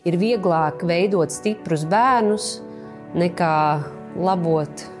Ir vieglāk veidot stiprus bērnus, nekā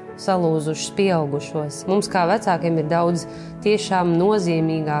labot salūzušus pieaugušos. Mums kā vecākiem ir daudz tiešām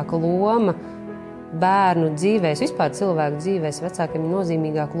nozīmīgāka loma bērnu dzīvēs, vispār cilvēku dzīvēs. Vecākiem ir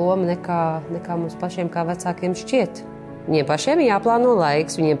nozīmīgāka loma nekā mums pašiem kā vecākiem šķiet. Viņiem pašiem ir jāplāno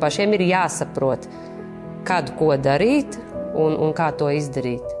laiks, viņiem pašiem ir jāsaprot, kad ko darīt un kā to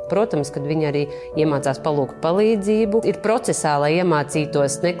izdarīt. Protams, kad viņi arī iemācās palūgt palīdzību, ir procesā, lai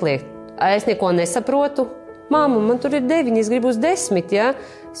iemācītos nekliegt. Es neko nesaprotu. Māma, man tur ir 9, es gribu uz 10, ja?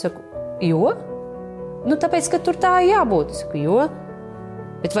 Es saku, jo? Tāpēc, ka tur tā jābūt. Es saku, jo?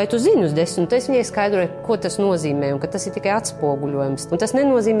 Bet vai tu zini uz 10? Es viņai skaidroju, ko tas nozīmē un ka tas ir tikai atspoguļojums. Un tas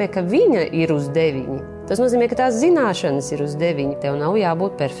nenozīmē, ka viņa ir uz 9. Tas nozīmē, ka tās zināšanas ir uz 9. Tev nav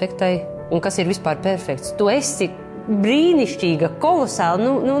jābūt perfektai. Un kas ir vispār perfekts? Tu esi brīnišķīga,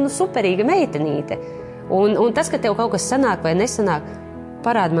 kolosāla, superīga meitenīte. Un tas, ka tev kaut kas sanāk vai nesanāk,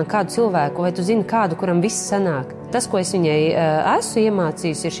 parāda man kādu cilvēku, vai tu zini kādu, kuram viss sanāk. Tas, ko es viņai esmu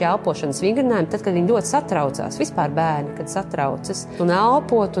iemācījusi, ir šie elpošanas vingrinājumi, tad, kad viņi ļoti satraucās. Vispār bērni, kad satraucas. Un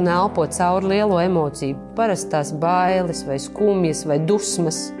elpo cauri lielo emociju. Parasti tās bailes vai skumjas vai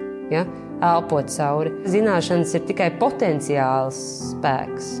dusmas, ja? Elpot cauri. Zināšanas ir tikai potenciāls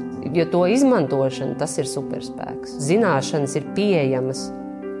spēks. Jo to izmantošana, tas ir superspēks. Zināšanas ir pieejamas.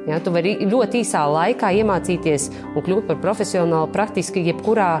 Ja, tu vari ļoti īsā laikā iemācīties un kļūt par profesionālu praktiski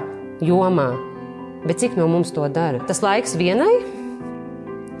jebkurā jomā. Bet cik no mums to dara? Tas laiks vienai,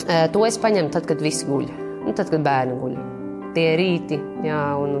 to es paņemu tad, kad visi guļ. Tad, kad bērni guļ. Tie rīti, jā,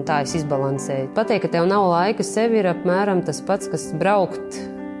 un tā es izbalansēju. Pateikt, ka tev nav laika sevi ir apmēram tas pats, kas braukt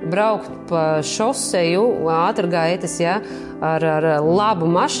pa šoseju, ātrgaitas, ja, ar labu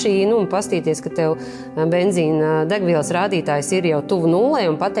mašīnu un pastīties, ka tev benzīna degvielas rādītājs ir jau tuvu nulē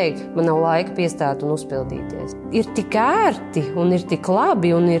un pateikt, man nav laika piestāt un uzpildīties. Ir tik ērti un ir tik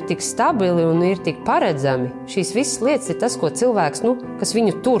labi un ir tik stabili un ir tik paredzami. Šīs visas lietas ir tas, ko cilvēks, kas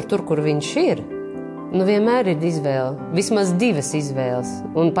viņu tur, kur viņš ir. Vienmēr ir izvēle. Vismaz 2 izvēles.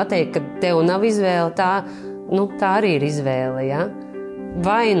 Un pateikt, ka tev nav izvēle, tā arī ir izvēle, ja?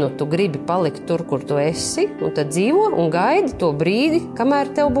 Vai tu gribi palikt tur, kur tu esi, un tad dzīvo un gaidi to brīdi,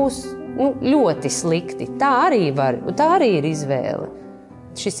 kamēr tev būs ļoti slikti. Tā arī var, un tā arī ir izvēle.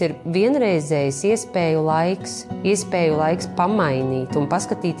 Šis ir vienreizējs iespēju laiks pamainīt un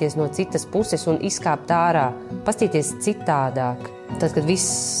paskatīties no citas puses un izkāpt ārā, paskatīties citādāk. Tad, kad viss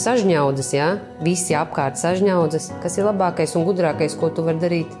sažņaudzas, ja? Visi apkārt sažņaudzas, kas ir labākais un gudrākais, ko tu vari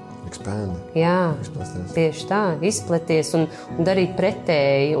darīt? Expand. Jā, tieši tā, izplaties un darīt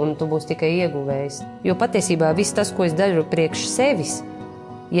pretēji, un tu būsi tikai ieguvējs. Jo patiesībā viss tas, ko es daru priekš sevis,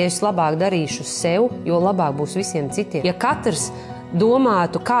 ja es labāk darīšu sev, jo labāk būs visiem citiem. Ja katrs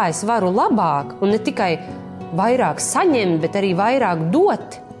domātu, kā es varu labāk, un ne tikai vairāk saņemt, bet arī vairāk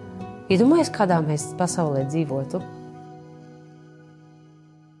dot, iedomājies, kādā mēs pasaulē dzīvotu.